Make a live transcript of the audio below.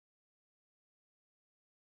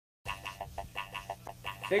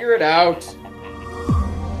Figure it out.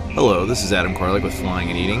 Hello, this is Adam Koralik with Flying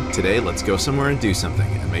and Eating. Today, let's go somewhere and do something,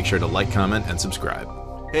 and make sure to like, comment, and subscribe.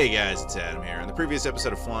 Hey guys, it's Adam here. In the previous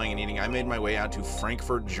episode of Flying and Eating, I made my way out to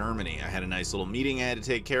Frankfurt, Germany. I had a nice little meeting I had to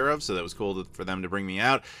take care of, so that was cool for them to bring me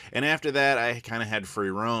out. And after that, I kind of had free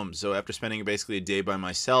roam. So after spending basically a day by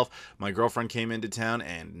myself, my girlfriend came into town,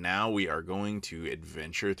 and now we are going to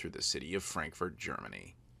adventure through the city of Frankfurt,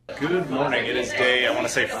 Germany. Good morning. It is day, I want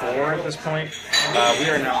to say 4 at this point. We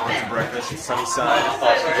are now on to breakfast. Sunnyside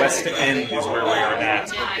West End is where we are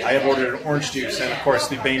at. I have ordered an orange juice and, of course,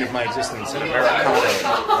 the bane of my existence, an Americano.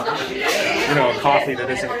 You know, a coffee that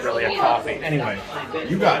isn't really a coffee. Anyway,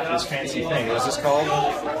 you got this fancy thing. What is this called?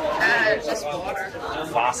 Just water.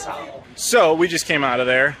 Wasser. So, we just came out of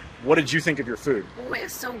there. What did you think of your food? Oh,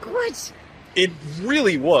 it's so good. It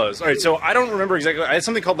really was. All right, so I don't remember exactly. I had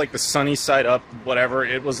something called like the sunny side up, whatever.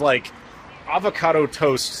 It was like avocado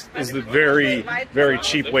toast is the very, very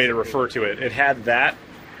cheap way to refer to it. It had that,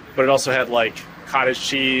 but it also had like cottage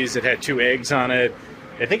cheese. It had 2 eggs on it.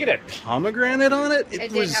 I think it had pomegranate on it.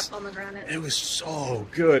 It did have pomegranate. It was so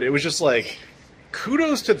good. It was just like,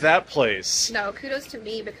 kudos to that place. No, kudos to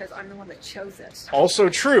me because I'm the one that chose it. Also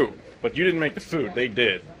true, but you didn't make the food. They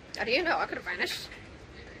did. How do you know? I could have vanished.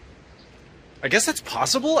 I guess that's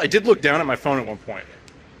possible. I did look down at my phone at one point.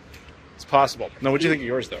 It's possible. No, what do you think of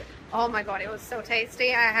yours, though? Oh my god, it was so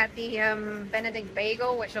tasty. I had the Benedict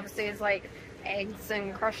bagel, which obviously is like eggs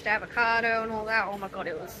and crushed avocado and all that. Oh my god,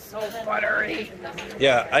 it was so buttery.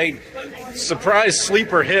 Yeah, surprise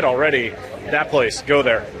sleeper hit already. That place. Go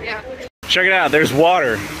there. Yeah. Check it out. There's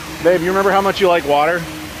water. Babe, you remember how much you like water?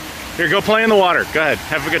 Here, go play in the water. Go ahead.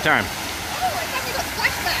 Have a good time.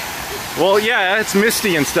 Well, yeah, it's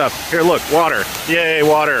misty and stuff. Here, look, water. Yay,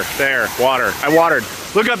 water. There, water. I watered.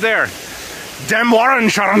 Look up there. Dem Waren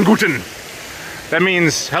Sharon Guten. That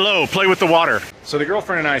means, hello, play with the water. So the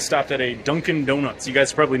girlfriend and I stopped at a Dunkin' Donuts. You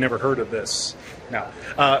guys probably never heard of this. Now,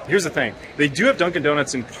 here's the thing. They do have Dunkin'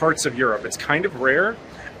 Donuts in parts of Europe. It's kind of rare,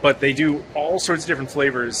 but they do all sorts of different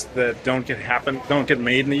flavors that don't get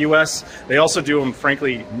made in the US. They also do them,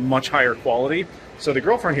 frankly, much higher quality. So the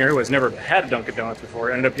girlfriend here, who has never had Dunkin' Donuts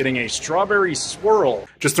before, ended up getting a strawberry swirl.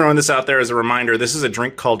 Just throwing this out there as a reminder, this is a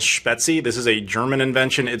drink called Spätzle. This is a German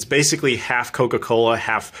invention. It's basically half Coca-Cola,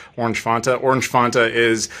 half Orange Fanta. Orange Fanta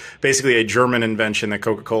is basically a German invention that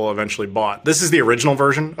Coca-Cola eventually bought. This is the original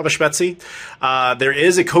version of a Spätzle. There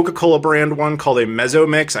is a Coca-Cola brand one called a Mezzo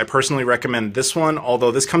Mix. I personally recommend this one,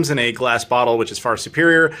 although this comes in a glass bottle, which is far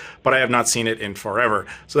superior, but I have not seen it in forever.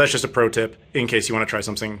 So that's just a pro tip in case you want to try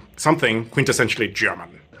something quintessentially German.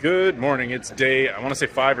 Good morning. It's day, I want to say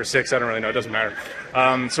 5 or 6. I don't really know. It doesn't matter.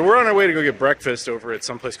 So we're on our way to go get breakfast over at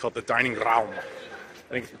some place called the Dining Raum. I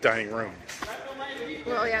think it's the dining room.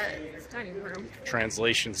 Well, yeah, it's a dining room.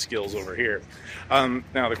 Translation skills over here.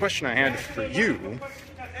 Now, the question I had for you,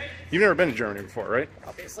 you've never been to Germany before, right?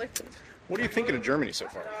 Obviously. What are you thinking of Germany so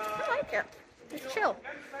far? I like it. It's chill.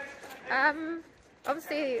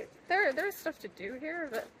 Obviously, there's stuff to do here,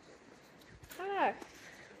 but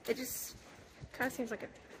it just kind of seems like a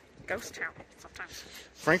ghost town sometimes.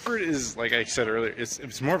 Frankfurt is, like I said earlier,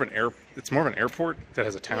 it's more of an airport that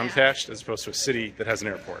has a town attached as opposed to a city that has an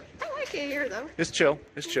airport. I like it here though. It's chill.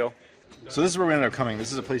 It's chill. So this is where we ended up coming.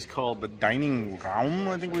 This is a place called the Dining Raum,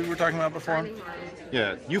 I think we were talking about before. Dining room.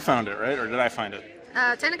 Yeah, you found it, right? Or did I find it?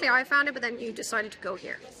 Technically I found it, but then you decided to go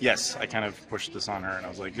here. Yes, I kind of pushed this on her and I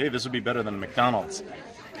was like, hey, this would be better than McDonald's.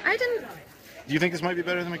 I didn't. Do you think this might be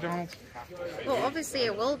better than McDonald's? Well, obviously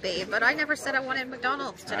it will be, but I never said I wanted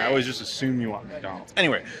McDonald's today. I always just assume you want McDonald's.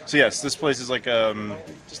 Anyway, so yes, this place is like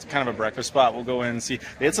just kind of a breakfast spot. We'll go in and see.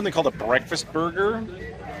 They had something called a breakfast burger.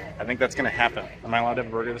 I think that's going to happen. Am I allowed to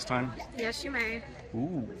have a burger this time? Yes, you may.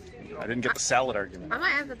 Ooh, I didn't get the salad argument. I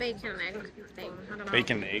might have the bacon and egg thing. I don't know.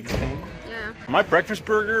 Bacon and egg thing? Yeah. My breakfast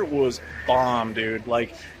burger was bomb, dude.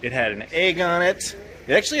 Like, it had an egg on it.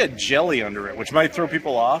 It actually had jelly under it, which might throw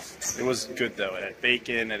people off. It was good, though. It had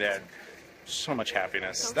bacon. It had so much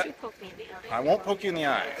happiness. Don't you poke me in the eye. I won't poke you in the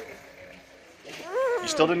eye. You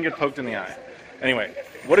still didn't get poked in the eye. Anyway,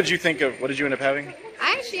 what did you think of, what did you end up having?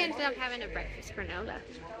 I actually ended up having a breakfast granola.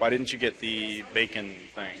 Why didn't you get the bacon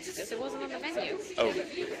thing? Because it wasn't on the menu. Oh,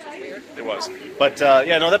 it was. But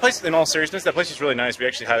yeah, no, that place, in all seriousness, that place is really nice. We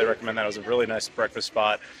actually highly recommend that. It was a really nice breakfast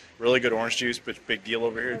spot. Really good orange juice, but big deal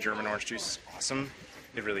over here. German orange juice is awesome.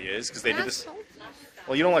 It really is, because they do this.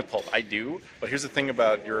 Well, you don't like pulp. I do. But here's the thing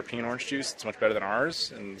about European orange juice. It's much better than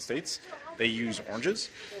ours in the States. They use oranges,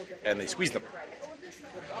 and they squeeze them.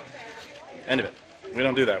 End of it. We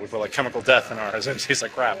don't do that. We put like chemical death in ours and it tastes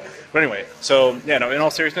like crap. But anyway, so yeah, no, in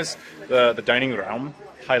all seriousness, the Dining Raum,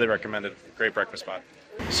 highly recommended. Great breakfast spot.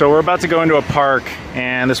 So we're about to go into a park,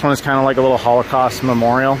 and this one is kind of like a little Holocaust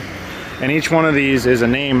memorial. And each one of these is a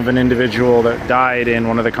name of an individual that died in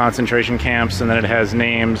one of the concentration camps, and then it has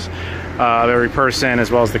names of every person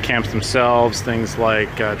as well as the camps themselves, things like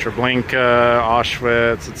Treblinka,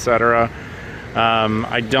 Auschwitz, etc.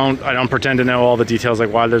 I don't pretend to know all the details,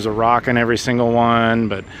 like why there's a rock in every single one,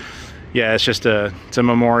 but yeah, it's a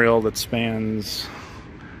memorial that spans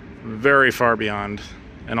very far beyond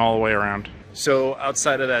and all the way around. So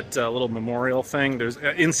outside of that little memorial thing, there's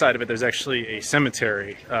inside of it, there's actually a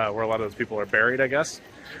cemetery where a lot of those people are buried, I guess.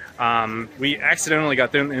 We accidentally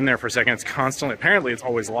got in there for a second. It's constantly, apparently it's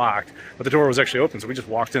always locked, but the door was actually open, so we just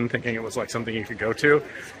walked in thinking it was like something you could go to.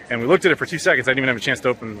 And we looked at it for 2 seconds. I didn't even have a chance to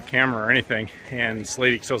open the camera or anything. And this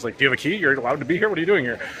lady was like, "Do you have a key? You're allowed to be here? What are you doing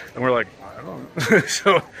here?" And we're like, "I don't know."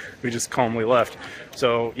 So we just calmly left.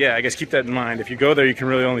 So yeah, I guess keep that in mind. If you go there, you can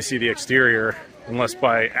really only see the exterior, unless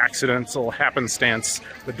by accidental happenstance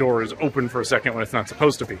the door is open for a second when it's not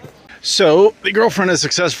supposed to be. So the girlfriend has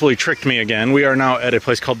successfully tricked me again. We are now at a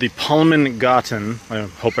place called the Palmengarten. I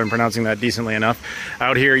hope I'm pronouncing that decently enough.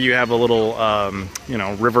 Out here you have a little,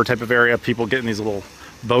 river type of area. People get in these little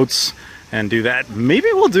boats and do that. Maybe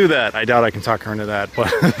we'll do that. I doubt I can talk her into that, but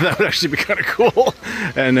that would actually be kind of cool.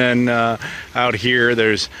 And then out here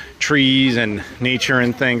there's trees and nature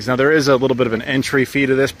and things. Now there is a little bit of an entry fee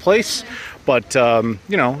to this place, but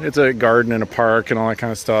it's a garden and a park and all that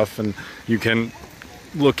kind of stuff, and you can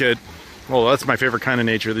look at, well, that's my favorite kind of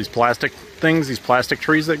nature, these plastic things, these plastic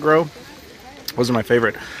trees that grow. Those are my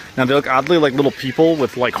favorite. Now they look oddly like little people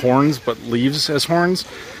with like horns, but leaves as horns.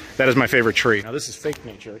 That is my favorite tree. Now this is fake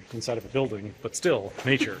nature inside of a building, but still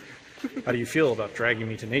nature. How do you feel about dragging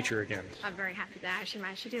me to nature again? I'm very happy that she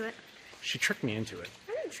managed to do it. She tricked me into it.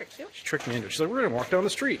 I didn't trick you. She tricked me into it. She's like, "We're gonna walk down the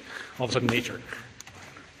street." All of a sudden, nature.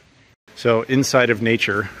 So inside of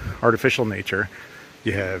nature, artificial nature,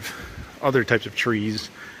 you have other types of trees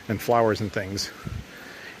and flowers and things.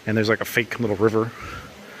 And there's like a fake little river.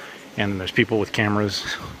 And there's people with cameras.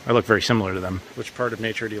 I look very similar to them. Which part of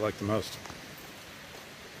nature do you like the most?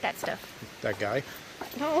 That stuff. That guy?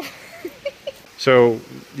 No. So,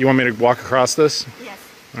 you want me to walk across this? Yes.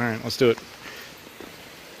 Alright, let's do it.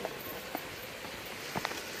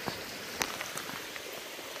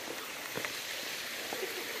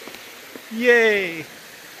 Yay!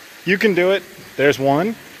 You can do it. There's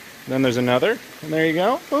one. Then there's another. And there you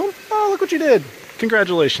go. Boom. Oh, look what you did.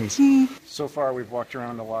 Congratulations. So far, we've walked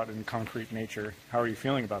around a lot in concrete nature. How are you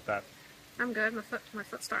feeling about that? I'm good. My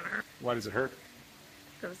foot's starting to hurt. Why does it hurt?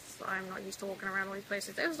 Because I'm not used to walking around all these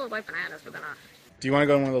places. Those look like bananas, but they're not. Do you want to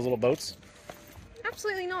go in one of those little boats?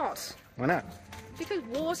 Absolutely not. Why not? Because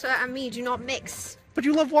water and me do not mix. But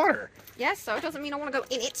you love water. Yes, so it doesn't mean I want to go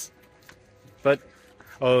in it. But,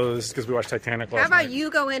 oh, this is because we watched Titanic last How about night.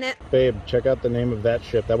 you go in it? Babe, check out the name of that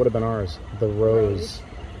ship. That would have been ours. The Rose.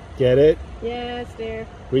 Get it? Yes, dear.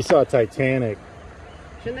 We saw Titanic.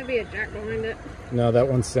 Shouldn't there be a jack behind it? No, that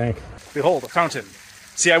one sank. Behold, a fountain.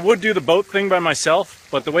 See, I would do the boat thing by myself,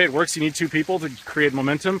 but the way it works, you need two people to create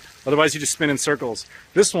momentum. Otherwise, you just spin in circles.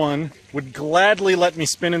 This one would gladly let me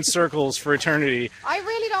spin in circles for eternity. I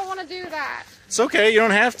really don't want to do that. It's okay. You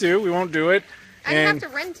don't have to. We won't do it. I have to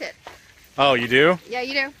rent it. Oh, you do? Yeah,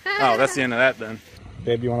 you do. Oh, that's the end of that then.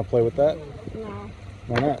 Babe, you want to play with that? No.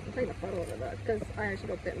 Why not? I'm taking a photo of that because I actually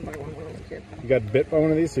got bitten by one when I was a kid. You got bit by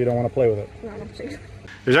one of these, so you don't want to play with it? No, not cheap.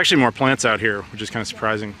 There's actually more plants out here, which is kind of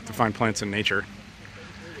surprising to find plants in nature.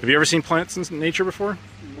 Have you ever seen plants in nature before?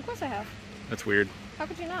 Of course I have. That's weird. How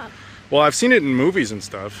could you not? Well, I've seen it in movies and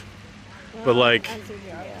stuff. But like... And CGI,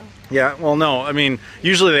 yeah. Yeah, well, no, I mean,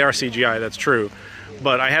 usually they are CGI, that's true.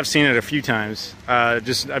 But I have seen it a few times.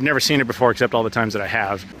 I've never seen it before except all the times that I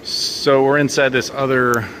have. So we're inside this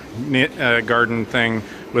other garden thing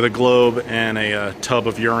with a globe and a tub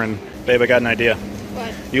of urine. Babe, I got an idea.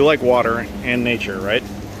 What? You like water and nature, right?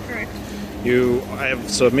 Correct.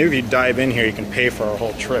 So maybe if you dive in here, you can pay for our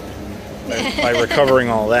whole trip by recovering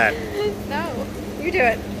all that. No, you do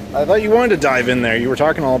it. I thought you wanted to dive in there. You were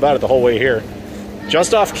talking all about it the whole way here.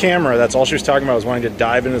 Just off camera, that's all she was talking about, was wanting to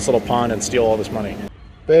dive in this little pond and steal all this money.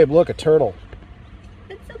 Babe, look, a turtle.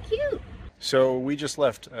 It's so cute. So we just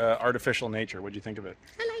left artificial nature. What'd you think of it?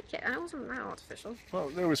 I like it. I wasn't that artificial. Well,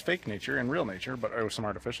 there was fake nature and real nature, but there was some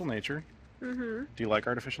artificial nature. Mm-hmm. Do you like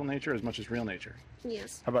artificial nature as much as real nature?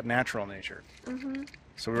 Yes. How about natural nature? Mm-hmm.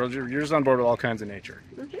 So you're just on board with all kinds of nature.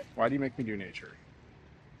 Mm-hmm. Why do you make me do nature?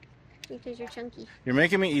 Because you're chunky. You're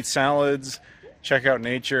making me eat salads, check out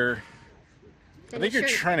nature. I think you're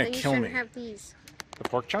trying to kill me. Have these. The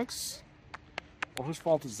pork chunks? Well, whose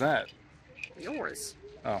fault is that? Yours.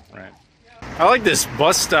 Oh, right. I like this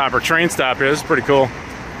bus stop or train stop here. This is pretty cool.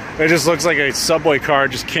 It just looks like a subway car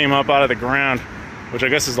just came up out of the ground, which I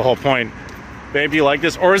guess is the whole point. Babe, do you like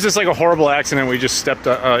this? Or is this like a horrible accident we just stepped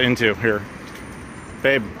into here?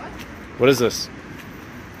 Babe, what is this?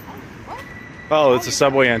 Oh, it's a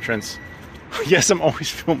subway entrance. Yes, I'm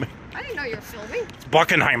always filming. I didn't know you were filming.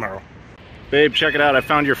 Bockenheimer. Babe, check it out. I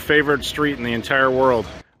found your favorite street in the entire world.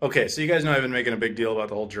 Okay, so you guys know I've been making a big deal about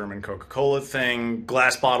the whole German Coca-Cola thing.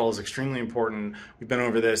 Glass bottle is extremely important. We've been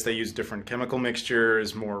over this. They use different chemical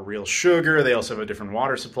mixtures, more real sugar. They also have a different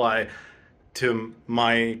water supply. To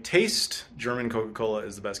my taste, German Coca-Cola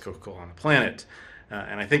is the best Coca-Cola on the planet.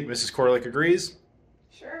 And I think Mrs. Koralik agrees.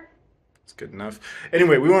 Sure. It's good enough.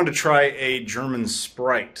 Anyway, we wanted to try a German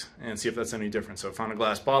Sprite and see if that's any different. So I found a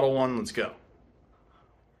glass bottle one. Let's go.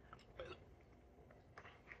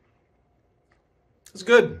 It's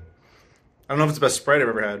good. I don't know if it's the best Sprite I've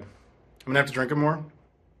ever had. I'm gonna have to drink it more.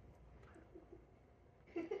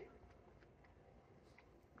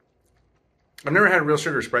 I've never had real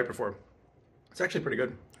sugar Sprite before. It's actually pretty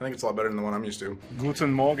good. I think it's a lot better than the one I'm used to.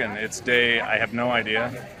 Guten Morgen. It's day, I have no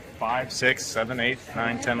idea. 5, 6, 7, 8,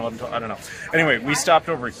 9, 10, 11, 12, I don't know. Anyway, we stopped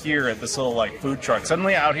over here at this little like food truck.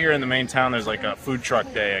 Suddenly out here in the main town there's like a food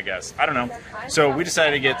truck day, I guess. I don't know. So we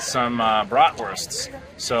decided to get some bratwursts.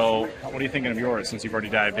 So what are you thinking of yours since you've already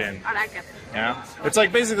dived in? I like it. Yeah? It's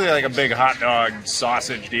like basically like a big hot dog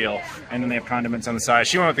sausage deal. And then they have condiments on the side.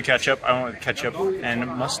 She went with the ketchup, I went with ketchup and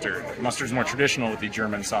mustard. Mustard's more traditional with the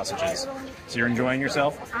German sausages. So you're enjoying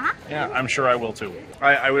yourself? Uh-huh. Yeah, I'm sure I will too.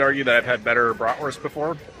 I would argue that I've had better bratwurst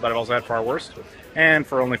before, but I've also had far worse. And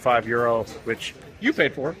for only €5, which you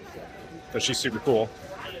paid for, but she's super cool.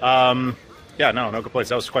 Yeah, no complaints.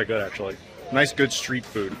 That was quite good actually. Nice, good street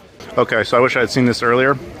food. Okay, so I wish I had seen this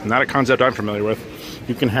earlier. Not a concept I'm familiar with.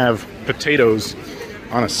 You can have potatoes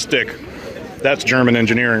on a stick. That's German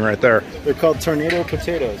engineering right there. They're called tornado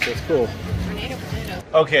potatoes. That's cool. Tornado potato.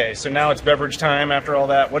 Okay, so now it's beverage time after all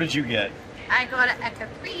that. What did you get? I got a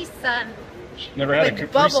Capri Sun Never had a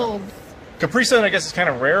with Capri Sun. bubbles. Capri Sun, I guess, is kind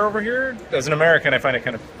of rare over here. As an American, I find it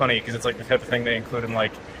kind of funny because it's like the type of thing they include in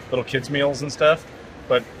like little kids' meals and stuff.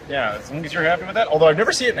 But yeah, as long as you're happy with that. Although I've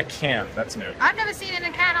never seen it in a can. That's new. I've never seen it in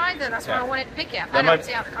a can either. That's why Yeah. I wanted to pick it. I That don't might-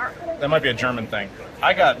 see how the car. That might be a German thing.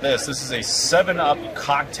 I got this. This is a 7-Up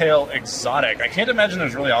cocktail exotic. I can't imagine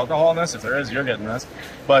there's really alcohol in this. If there is, you're getting this.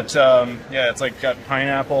 But yeah, it's like got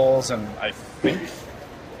pineapples and I think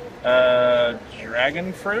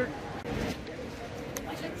dragon fruit.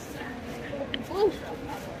 Ooh.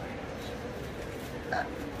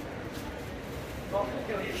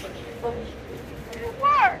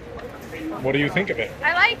 What? What do you think of it?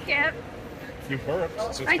 I like it. You burped, so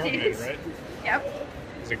it's I carbonated, did. right? Yep.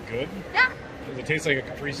 Is it good? Yeah. Does it taste like a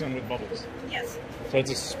Capri Sun with bubbles? Yes. So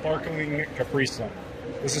it's a sparkling Capri Sun.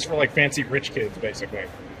 This is for like fancy rich kids, basically.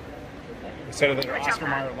 Instead of the Rich Oscar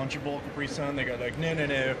Mayer Mayer Lunchable Capri Sun, they got like,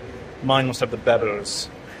 no. Mine must have the bubbles.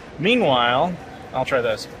 Meanwhile, I'll try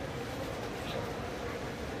this.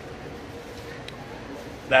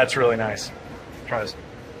 That's really nice. Try this.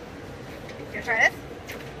 You try this?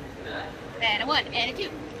 And a 1 and a 2.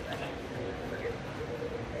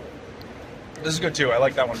 This is good too. I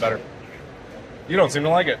like that one better. You don't seem to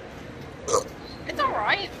like it. It's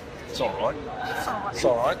alright. It's alright. It's alright. It's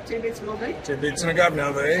alright. 2 bits will do. Tidbits and a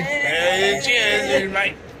gobnob, eh? Hey, cheers,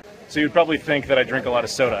 mate. So you'd probably think that I drink a lot of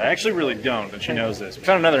soda. I actually really don't, but she knows this. We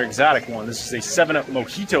found another exotic one. This is a 7-Up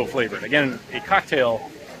mojito flavored. Again, a cocktail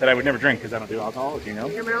that I would never drink because I don't do alcohol, as you know.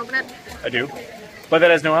 You want me to open it? I do. But that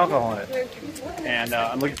has no alcohol in it. And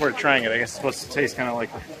I'm looking forward to trying it. I guess it's supposed to taste kind of like,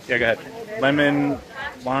 yeah, go ahead. Lemon,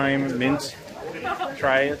 lime, mint.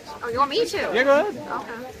 Try it. Oh, you want me to? Yeah, go ahead.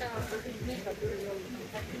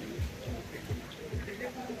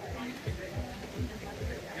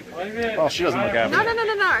 Okay. Oh, she doesn't look happy. No.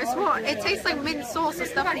 It's what? It tastes like mint sauce or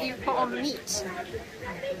stuff that you put on meat.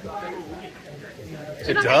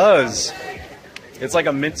 It does. It's like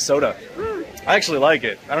a mint soda. I actually like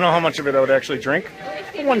it. I don't know how much of it I would actually drink.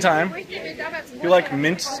 But one time. You like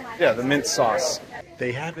mint? Yeah, the mint sauce.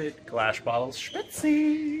 They have it. Glass bottles.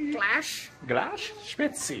 Spitzy. Flash. Glass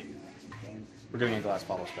Spitzy. We're doing a glass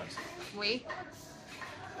bottle Spitz. We.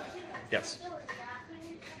 Yes.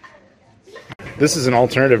 This is an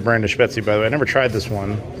alternative brand of Spetzi, by the way. I never tried this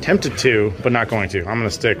one. Tempted to, but not going to. I'm going to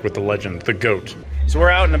stick with the legend, the GOAT. So we're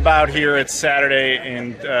out and about here. It's Saturday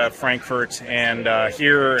in Frankfurt, and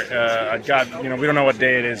here I've got, we don't know what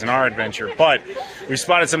day it is in our adventure, but we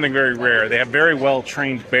spotted something very rare. They have very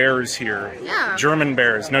well-trained bears here. Yeah. German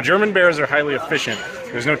bears. Now, German bears are highly efficient.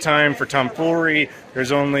 There's no time for tomfoolery.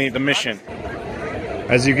 There's only the mission.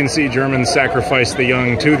 As you can see, Germans sacrifice the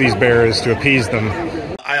young to these bears to appease them.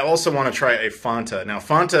 I also want to try a Fanta. Now,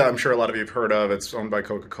 Fanta, I'm sure a lot of you have heard of. It's owned by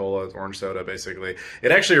Coca-Cola. It's orange soda, basically.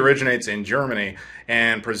 It actually originates in Germany,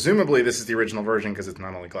 and presumably this is the original version because it's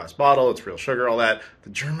not only glass bottle, it's real sugar, all that. The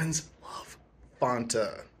Germans love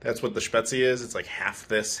Fanta. That's what the Spätzle is. It's like half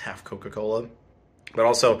this, half Coca-Cola. But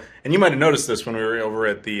also, and you might have noticed this when we were over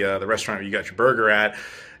at the restaurant where you got your burger at,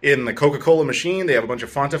 in the Coca-Cola machine, they have a bunch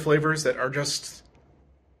of Fanta flavors that are just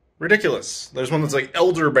ridiculous. There's one that's like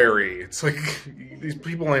elderberry. It's like, these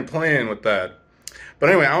people ain't playing with that. But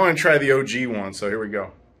anyway, I want to try the OG one, so here we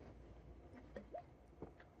go.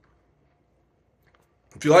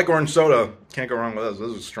 If you like orange soda, can't go wrong with this.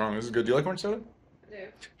 This is strong. This is good. Do you like orange soda? I do.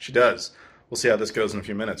 She does. We'll see how this goes in a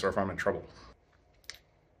few minutes, or if I'm in trouble.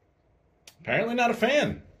 Apparently not a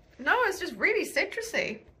fan. No, it's just really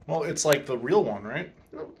citrusy. Well, it's like the real one, right?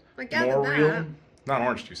 Well, I gathered More that. real. Not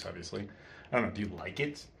orange juice, obviously. I don't know. Do you like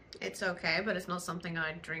it? It's okay, but it's not something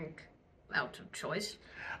I drink out of choice.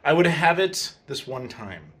 I would have it this one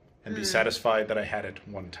time and be satisfied that I had it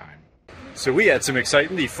one time. So we had some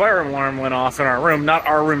excitement. The fire alarm went off in our room. Not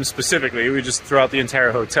our room specifically. We just throughout the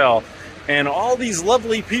entire hotel. And all these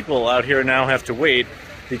lovely people out here now have to wait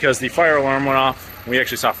because the fire alarm went off. We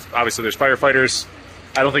actually saw, obviously there's firefighters.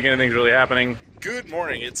 I don't think anything's really happening. Good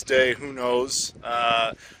morning, it's day, who knows.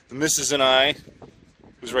 The missus and I,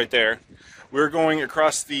 who's right there, we're going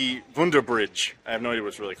across the Wunder Bridge. I have no idea what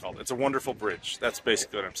it's really called. It's a wonderful bridge, that's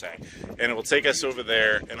basically what I'm saying. And it will take us over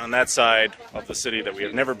there, and on that side of the city that we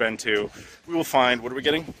have never been to, we will find, what are we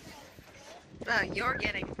getting? You're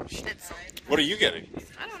getting schnitzel. What are you getting?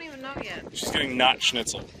 I don't even know yet. She's getting not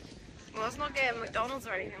schnitzel. Well, it's not getting McDonald's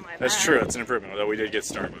or anything like that. That's true. It's an improvement, although we did get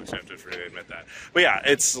Starbucks. I have to freely admit that. But yeah,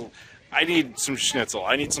 it's. I need some schnitzel.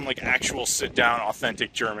 I need some like actual sit-down,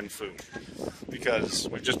 authentic German food because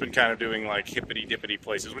we've just been kind of doing like hippity-dippity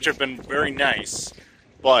places, which have been very nice.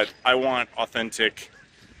 But I want authentic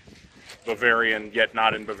Bavarian, yet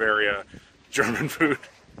not in Bavaria, German food.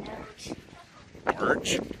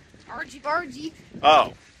 Arch? Argy bargy.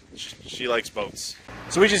 Oh, she likes boats.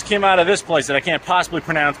 So we just came out of this place that I can't possibly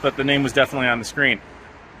pronounce, but the name was definitely on the screen.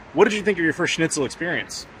 What did you think of your first schnitzel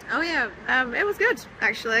experience? Oh yeah, it was good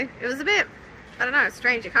actually. It was a bit, I don't know,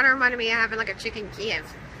 strange. It kind of reminded me of having like a chicken Kiev.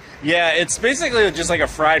 Yeah, it's basically just like a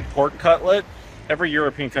fried pork cutlet. Every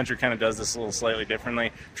European country kind of does this a little slightly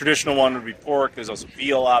differently. Traditional one would be pork. There's also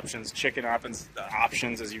veal options, chicken options,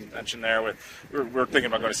 as you mentioned there. We're thinking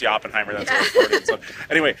about going to see Oppenheimer. That's what we're recording. So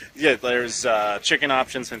anyway, yeah, there's chicken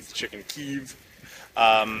options, hence the chicken Kiev.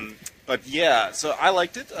 But yeah, so I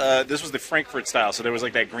liked it. This was the Frankfurt style, so there was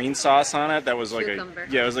like that green sauce on it. That was like Cucumber.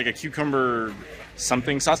 it was like a cucumber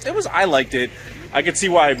something sauce. I liked it. I could see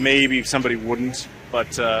why maybe somebody wouldn't,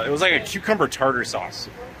 but it was like a cucumber tartar sauce.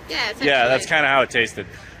 Yeah, that's kind of how it tasted.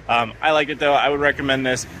 I liked it though. I would recommend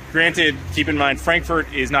this. Granted, keep in mind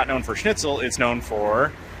Frankfurt is not known for schnitzel. It's known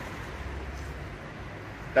for,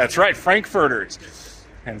 that's right, Frankfurters.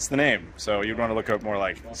 Hence the name. So you'd want to look up more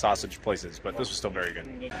like sausage places, but this was still very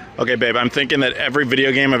good. Okay, babe, I'm thinking that every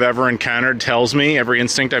video game I've ever encountered tells me, every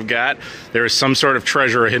instinct I've got, there is some sort of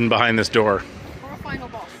treasure hidden behind this door. Or a final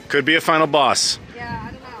boss. Could be a final boss. Yeah,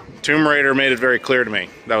 I don't know. Tomb Raider made it very clear to me.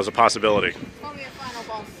 That was a possibility. Probably a final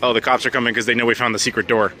boss. Oh, the cops are coming because they know we found the secret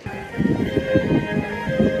door.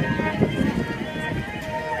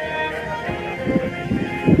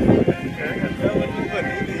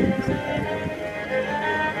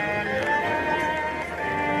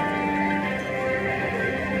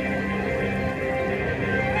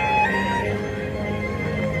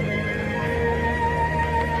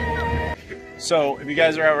 So, if you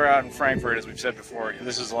guys are ever out in Frankfurt, as we've said before,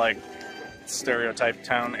 this is like stereotype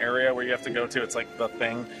town area where you have to go to. It's like the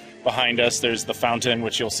thing. Behind us, there's the fountain,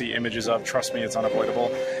 which you'll see images of. Trust me, it's unavoidable.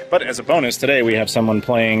 But as a bonus, today we have someone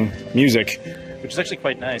playing music, which is actually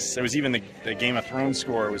quite nice. There was even the Game of Thrones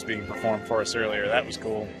score was being performed for us earlier. That was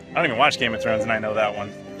cool. I don't even watch Game of Thrones, and I know that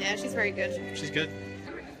one. Yeah, she's very good. She's good.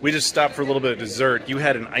 We just stopped for a little bit of dessert. You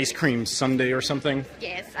had an ice cream sundae or something?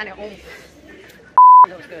 Yes, I know.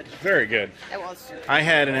 It was good. Very good. It was. I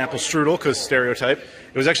had an apple strudel, because stereotype.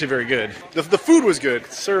 It was actually very good. The food was good.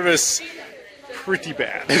 Service, pretty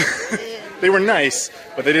bad. They were nice,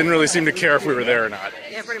 but they didn't really seem to care if we were there or not.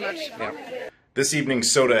 Yeah, pretty much. Yeah. This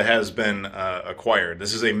evening's soda has been acquired.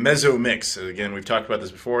 This is a mezzo mix. Again, we've talked about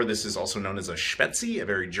this before. This is also known as a Spätzle, a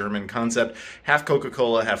very German concept. Half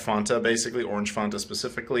Coca-Cola, half Fanta, basically, orange Fanta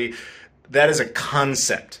specifically. That is a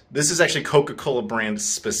concept. This is actually Coca-Cola brand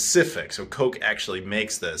specific, so Coke actually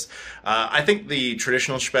makes this. I think the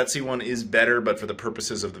traditional Spätzle one is better, but for the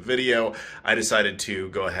purposes of the video, I decided to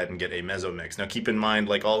go ahead and get a mezzo mix. Now keep in mind,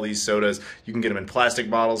 like all these sodas, you can get them in plastic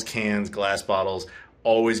bottles, cans, glass bottles.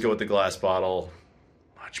 Always go with the glass bottle.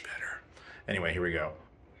 much better. Anyway, here we go.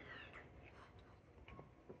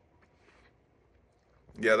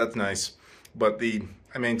 Yeah, that's nice. But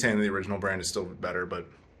I maintain the original brand is still better, but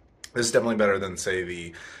this is definitely better than, say,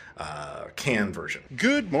 the canned version.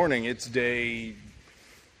 Good morning. It's day...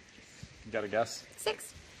 You got a guess?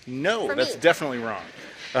 6. No, For that's me. definitely wrong.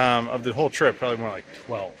 Of the whole trip, probably more like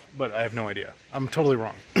 12, but I have no idea. I'm totally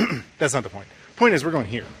wrong. That's not the point. Point is, we're going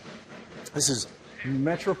here. This is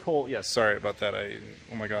Metropole. Yes, sorry about that.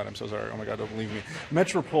 Oh my God, I'm so sorry. Oh my God, don't believe me.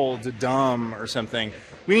 Metropole de Dam or something.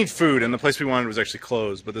 We need food, and the place we wanted was actually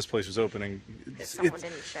closed, but this place was opening. Someone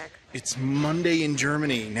didn't check. It's Monday in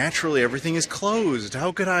Germany. Naturally, everything is closed.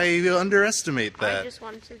 How could I underestimate that? I just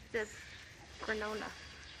wanted the granola.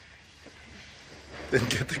 Then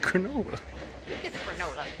get the granola. Get the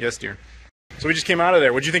granola. Yes, dear. So we just came out of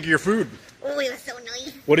there. What'd you think of your food? Oh, it was so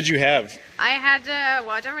nice. What did you have? I had,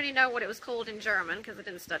 well, I don't really know what it was called in German because I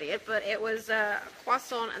didn't study it, but it was a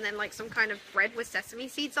croissant and then like some kind of bread with sesame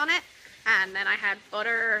seeds on it. And then I had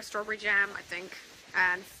butter, strawberry jam, I think,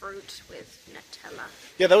 and fruit with Nutella.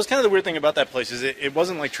 Yeah, that was kind of the weird thing about that place is it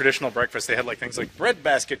wasn't like traditional breakfast. They had like things like bread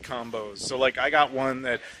basket combos. So like I got one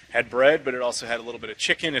that had bread, but it also had a little bit of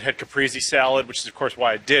chicken. It had caprese salad, which is of course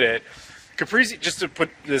why I did it. Caprese, just to put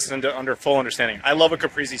this under full understanding, I love a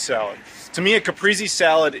caprese salad. To me, a caprese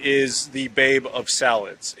salad is the babe of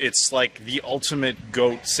salads. It's like the ultimate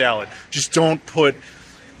goat salad. Just don't put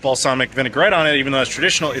balsamic vinaigrette on it, even though it's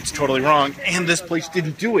traditional. It's totally wrong. And this place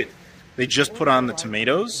didn't do it. They just put on the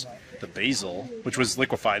tomatoes, the basil, which was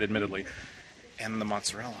liquefied, admittedly, and the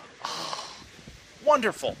mozzarella. Oh,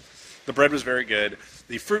 wonderful. The bread was very good.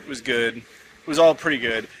 The fruit was good. It was all pretty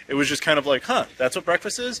good. It was just kind of like, huh, that's what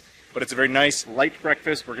breakfast is? But it's a very nice, light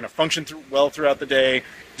breakfast. We're going to function well throughout the day,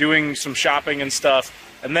 doing some shopping and stuff.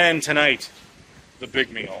 And then tonight, the big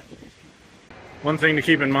meal. One thing to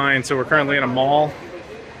keep in mind, so we're currently in a mall,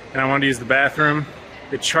 and I wanted to use the bathroom.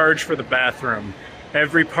 They charge for the bathroom.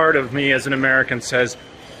 Every part of me as an American says,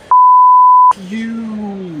 F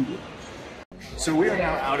you. So we are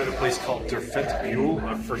now out at a place called Der Fette Buell.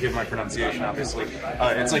 Forgive my pronunciation, obviously.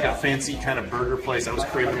 It's like a fancy kind of burger place. I was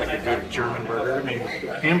craving like a good German burger. I mean,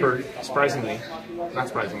 Hamburg, surprisingly, not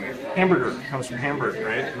surprisingly, hamburger comes from Hamburg,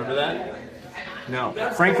 right? Remember that? No,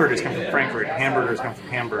 Frankfurt has come from Frankfurt. Hamburgers come from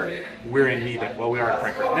Hamburg. We're in need of, well, we are in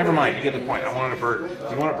Frankfurt. Never mind, you get the point. I wanted a burger. Do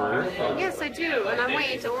you want a burger? Yes, I do, and I'm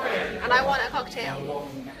waiting to order. And I want a cocktail.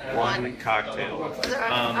 One cocktail.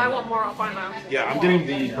 I want more, I'll find out. Yeah, I'm getting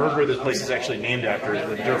the burger this place is actually named after,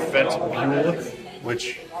 the Der Fette Buell,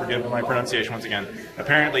 which, forgive my pronunciation once again.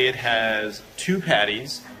 Apparently it has 2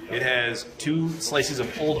 patties, it has 2 slices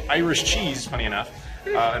of old Irish cheese, funny enough,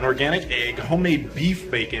 an organic egg, homemade beef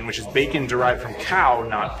bacon, which is bacon derived from cow,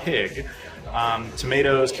 not pig,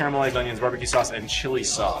 tomatoes, caramelized onions, barbecue sauce, and chili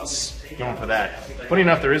sauce. Going for that. Funny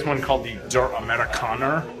enough, there is one called the Der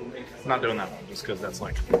Amerikaner. I'm not doing that one, just because that's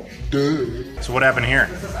like, duh. So what happened here?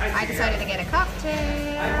 I decided to get a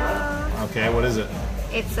cocktail. Okay, what is it?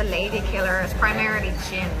 It's a lady killer. It's primarily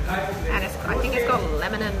gin, and I think it's got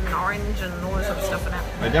lemon and orange and all this other stuff in it.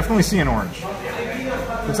 I definitely see an orange.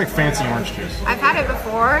 Looks like fancy orange juice. I've had it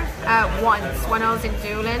before, once, when I was in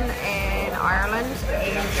Doolin in Ireland,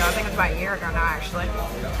 ages ago. I think it's about a year ago now, actually.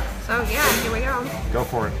 So yeah, here we go. Go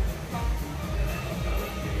for it.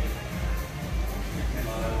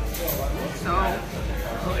 So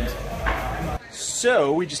good.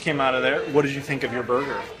 So we just came out of there. What did you think of your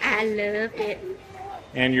burger? I loved it.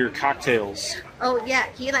 And your cocktails? Oh yeah,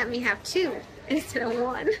 he let me have 2 instead of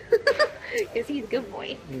 1. Because he's a good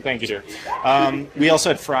boy. Thank you, dear. We also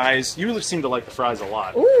had fries. You really seem to like the fries a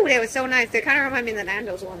lot. Ooh, they were so nice. They kind of remind me of the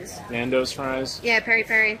Nando's ones. Nando's fries? Yeah, peri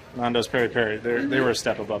peri. Nando's peri peri. They were a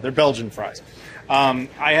step above. They're Belgian fries.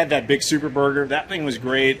 I had that big super burger. That thing was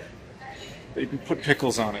great. They put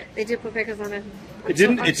pickles on it. They did put pickles on it.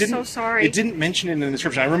 I'm so sorry. It didn't mention it in the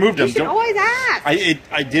description. I removed them. You should always ask.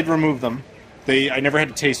 I did remove them. I never had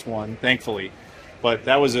to taste one, thankfully. But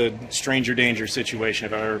that was a stranger danger situation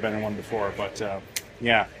if I've ever been in one before. But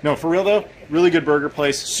yeah, no, for real though, really good burger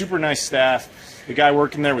place, super nice staff. The guy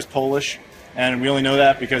working there was Polish, and we only know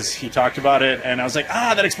that because he talked about it. And I was like,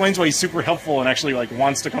 that explains why he's super helpful and actually like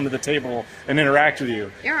wants to come to the table and interact with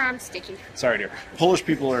you. Your arm's sticky. Sorry, dear. Polish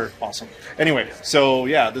people are awesome. Anyway, so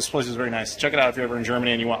yeah, this place is very nice. Check it out if you're ever in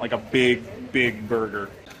Germany and you want like a big burger.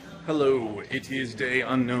 Hello, it is day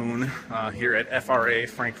unknown here at FRA,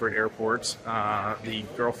 Frankfurt Airport. The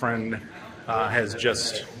girlfriend has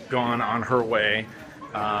just gone on her way,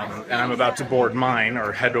 and I'm about to board mine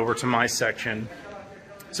or head over to my section.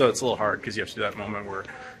 So it's a little hard because you have to do that moment where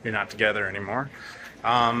you're not together anymore.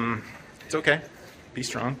 It's okay. Be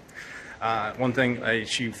strong. One thing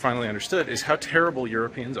she finally understood is how terrible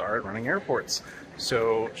Europeans are at running airports.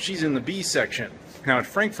 So she's in the B section. Now at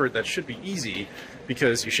Frankfurt, that should be easy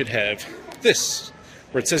because you should have this,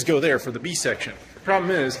 where it says go there for the B section. The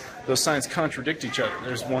problem is those signs contradict each other.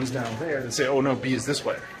 There's ones down there that say, oh no, B is this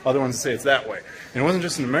way. Other ones that say it's that way. And it wasn't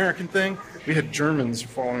just an American thing. We had Germans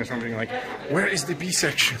following us around being like, where is the B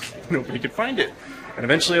section? Nobody could find it. And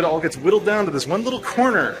eventually it all gets whittled down to this one little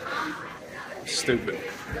corner. Stupid.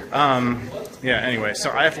 Yeah, anyway,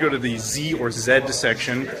 so I have to go to the Z or Z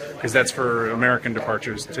section because that's for American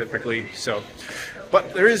departures typically. So,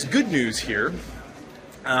 but there is good news here.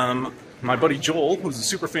 My buddy Joel, who's a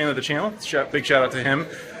super fan of the channel, big shout out to him.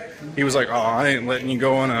 He was like, oh, I ain't letting you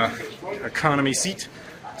go on a economy seat.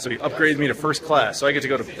 So he upgraded me to first class. So I get to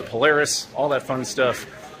go to the Polaris, all that fun stuff.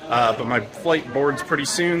 But my flight boards pretty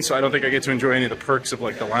soon, so I don't think I get to enjoy any of the perks of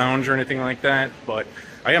like the lounge or anything like that. But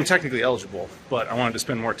I am technically eligible, but I wanted to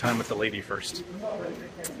spend more time with the lady first.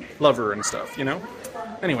 Love her and stuff, you know?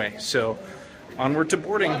 Anyway, so onward to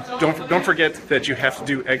boarding. Don't forget that you have to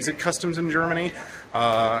do exit customs in Germany.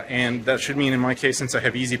 And that should mean, in my case, since I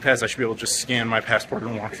have Easy Pass, I should be able to just scan my passport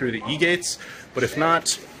and walk through the E-gates. But if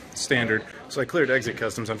not, standard. So I cleared exit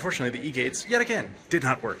customs. Unfortunately, the E-gates, yet again, did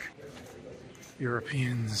not work.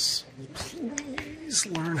 Europeans, please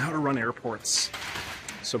learn how to run airports.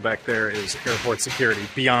 So back there is airport security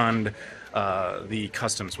beyond the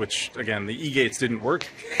customs, which, again, the E-gates didn't work.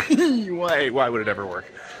 Why would it ever work?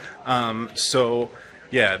 So,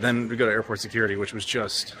 yeah, then we go to airport security, which was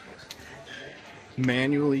just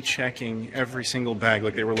manually checking every single bag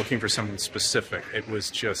like they were looking for something specific. It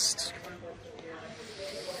was just...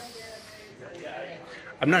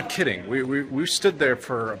 I'm not kidding. We stood there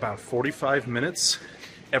for about 45 minutes,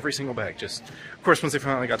 every single bag. Just, of course, once they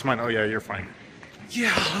finally got to mine, oh yeah, you're fine.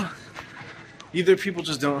 Yeah. Either people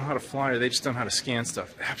just don't know how to fly or they just don't know how to scan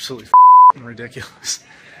stuff. Absolutely ridiculous.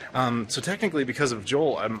 So technically, because of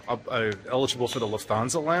Joel, I'm eligible for the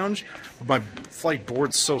Lufthansa lounge, but my flight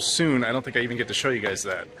boards so soon, I don't think I even get to show you guys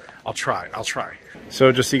that. I'll try.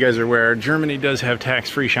 So just so you guys are aware, Germany does have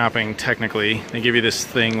tax-free shopping, technically. They give you this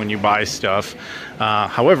thing when you buy stuff.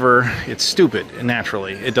 However, it's stupid,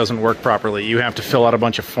 naturally. It doesn't work properly. You have to fill out a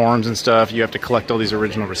bunch of forms and stuff. You have to collect all these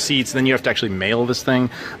original receipts. Then you have to actually mail this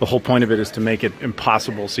thing. The whole point of it is to make it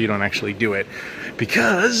impossible so you don't actually do it.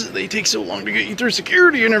 Because they take so long to get you through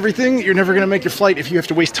security and everything, you're never going to make your flight if you have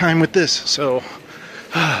to waste time with this. So...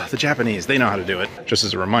 the Japanese, they know how to do it. Just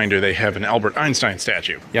as a reminder, they have an Albert Einstein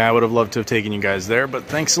statue. Yeah, I would have loved to have taken you guys there, but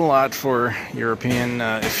thanks a lot for European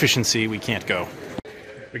efficiency. We can't go.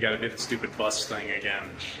 We gotta do the stupid bus thing again.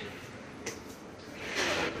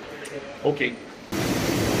 Okay.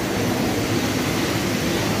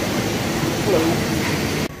 Hello.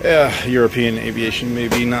 Yeah, European aviation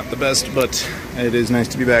maybe not the best, but it is nice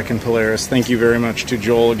to be back in Polaris. Thank you very much to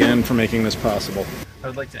Joel again for making this possible. I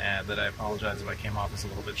would like to add that I apologize if I came off as a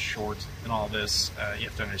little bit short in all this. You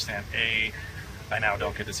have to understand, A, I now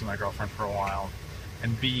don't get to see my girlfriend for a while,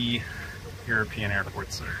 and B, European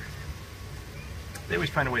airports they always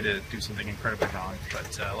find a way to do something incredibly wrong,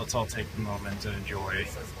 but let's all take the moment and enjoy,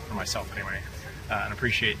 for myself anyway, and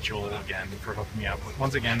appreciate Joel again for hooking me up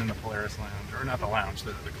once again in the Polaris lounge, or not the lounge,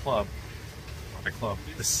 the club,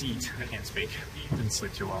 the seat. I can't speak, didn't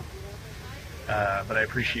sleep too well. But I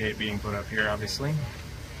appreciate being put up here, obviously.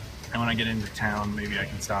 And when I get into town, maybe I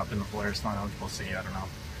can stop in the Polaris lounge. We'll see, I don't know.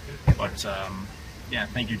 But, yeah,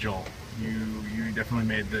 thank you, Joel. You definitely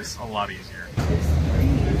made this a lot easier.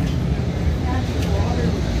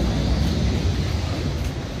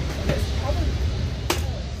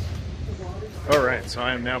 Alright, so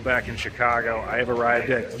I am now back in Chicago. I have arrived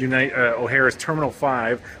at O'Hara's Terminal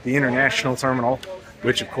 5, the international terminal,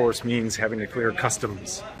 which of course means having to clear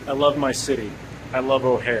customs. I love my city. I love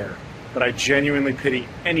O'Hare. But I genuinely pity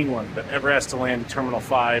anyone that ever has to land at Terminal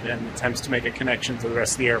 5 and attempts to make a connection to the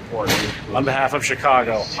rest of the airport. On behalf of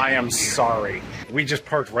Chicago, I am sorry. We just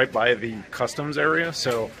parked right by the customs area,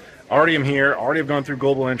 so already am here, already have gone through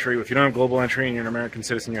global entry. If you don't have global entry and you're an American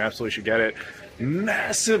citizen, you absolutely should get it.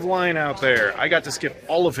 Massive line out there. I got to skip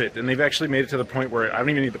all of it, and they've actually made it to the point where I don't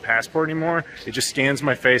even need the passport anymore. It just scans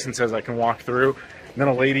my face and says I can walk through. And then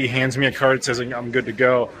a lady hands me a card saying I'm good to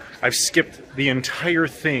go. I've skipped the entire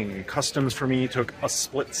thing. Customs for me took a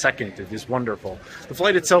split second. It is wonderful. The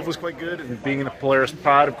flight itself was quite good, and being in the Polaris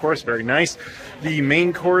pod, of course, very nice. The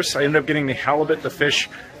main course, I ended up getting the halibut, the fish,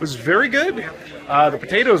 was very good. The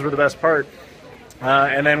potatoes were the best part.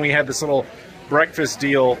 And then we had this little breakfast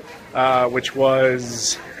deal, which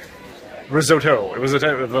was risotto. It was a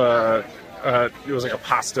type of, it was like a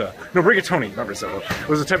pasta. No, rigatoni, not risotto. It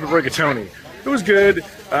was a type of rigatoni. it was good,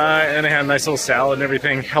 and I had a nice little salad and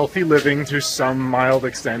everything. Healthy living to some mild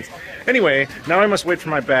extent. Anyway, now I must wait for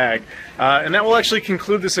my bag, and that will actually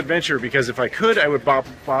conclude this adventure, because if I could, I would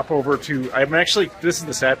bop over to, this is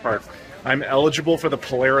the sad part, I'm eligible for the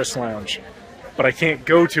Polaris Lounge, but I can't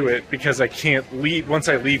go to it because I can't leave. Once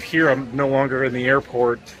I leave here, I'm no longer in the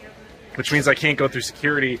airport, which means I can't go through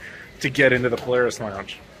security to get into the Polaris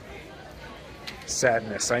Lounge.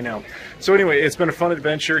 Sadness, I know. So anyway, it's been a fun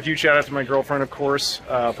adventure. Huge shout out to my girlfriend, of course,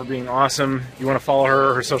 for being awesome. You want to follow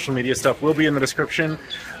her social media stuff will be in the description.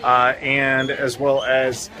 And as well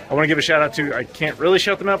as, I want to give a shout out to, I can't really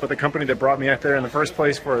shout them out, but the company that brought me out there in the first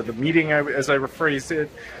place for the meeting, as I rephrased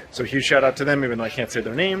it. So huge shout out to them, even though I can't say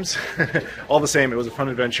their names. All the same, it was a fun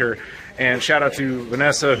adventure. And shout out to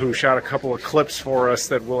Vanessa, who shot a couple of clips for us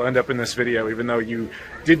that will end up in this video, even though you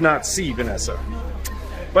did not see Vanessa.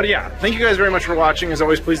 But yeah, thank you guys very much for watching. As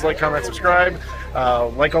always, please like, comment, subscribe.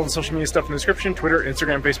 Like all the social media stuff in the description: Twitter,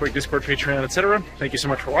 Instagram, Facebook, Discord, Patreon, etc. Thank you so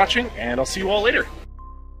much for watching, and I'll see you all later.